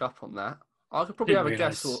even pick up on that. I could probably have a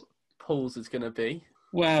guess what Paul's is going to be.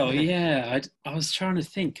 Well, yeah, I was trying to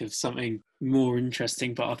think of something more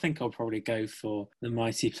interesting, but I think I'll probably go for the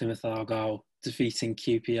mighty Plymouth Argyle defeating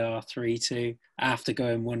QPR 3-2 after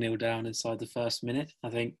going 1-0 down inside the first minute. I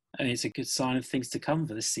think it's a good sign of things to come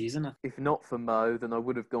for this season. If not for Mo, then I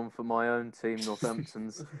would have gone for my own team,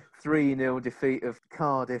 Northampton's 3-0 defeat of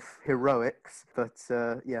Cardiff Heroics. But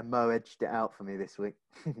yeah, Mo edged it out for me this week.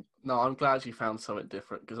 No, I'm glad you found something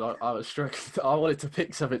different because I was struggling. I wanted to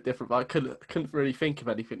pick something different, but I couldn't really think of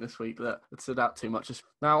anything this week that stood out too much.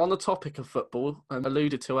 Now, on the topic of football, I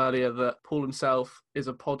alluded to earlier that Paul himself is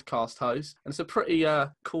a podcast host, and it's a pretty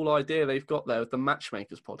cool idea they've got there with the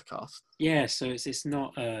Matchmakers podcast. Yeah, so it's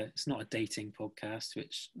not a dating podcast,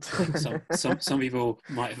 which some people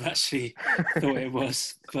might have actually thought it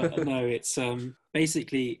was, but no, it's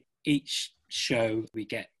basically each show we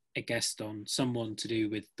get a guest on, someone to do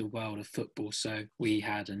with the world of football. So we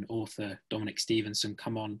had an author, Dominic Stevenson,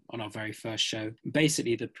 come on our very first show.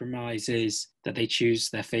 Basically, the premise is that they choose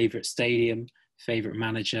their favourite stadium, favourite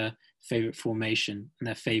manager, favourite formation and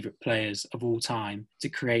their favourite players of all time to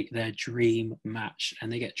create their dream match.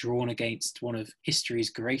 And they get drawn against one of history's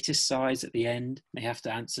greatest sides at the end. They have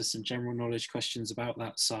to answer some general knowledge questions about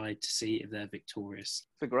that side to see if they're victorious.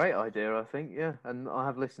 It's a great idea, I think, yeah. And I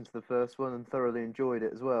have listened to the first one and thoroughly enjoyed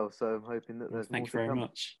it as well. So I'm hoping that there's more to come. Thank you very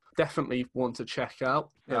much. Definitely want to check out.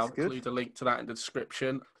 That's I'll good. include a link to that in the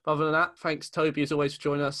description. Other than that, thanks Toby as always for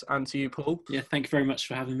joining us, and to you, Paul. Yeah, thank you very much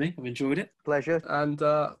for having me. I've enjoyed it. Pleasure. And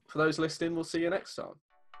for those listening, we'll see you next time.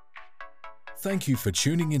 Thank you for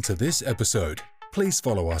tuning into this episode. Please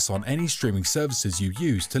follow us on any streaming services you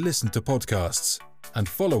use to listen to podcasts. And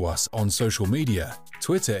follow us on social media.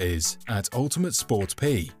 Twitter is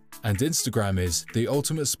 @UltimateSportP. And Instagram is The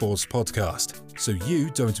Ultimate Sports Podcast, so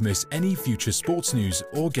you don't miss any future sports news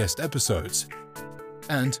or guest episodes.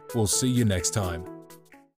 And we'll see you next time.